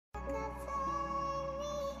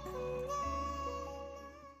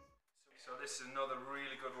this is another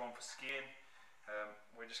really good one for skiing.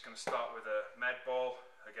 We're just going to start with a med ball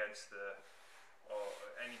against or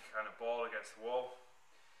any kind of ball against the wall.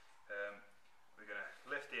 We're going to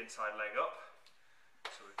lift the inside leg up,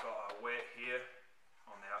 so we've got our weight here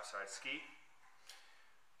on the outside ski.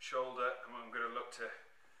 Shoulder, and I'm going to look to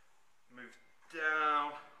move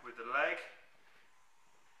down with the leg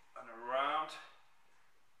and around,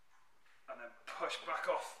 and then push back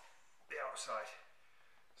off the outside.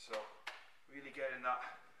 So really getting that,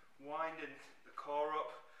 winding the core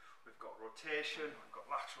up. We've got rotation, we've got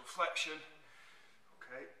lateral flexion.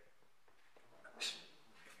 Okay, if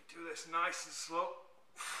you do this nice and slow,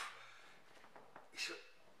 you should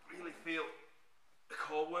really feel the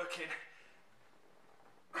core working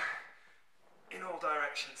in all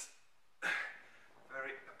directions.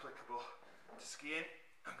 Very applicable to skiing.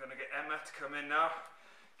 I'm going to get Emma to come in now,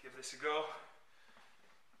 give this a go.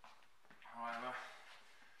 Hi Emma.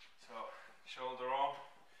 So shoulder on,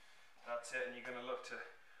 that's it, and you're going to look to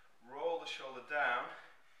roll the shoulder down.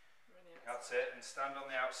 That's it, and stand on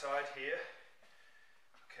the outside here.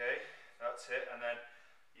 Okay, that's it, and then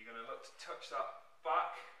you're going to look to touch that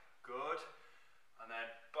back. Good, and then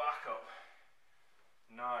back up.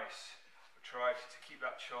 Nice. Try to keep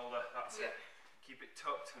that shoulder, that's it. Keep it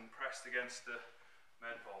tucked and pressed against the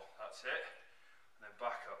med ball, that's it. And then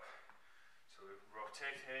back up. So we're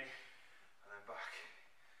rotating, and then back.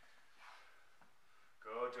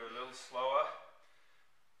 Good, do a little slower.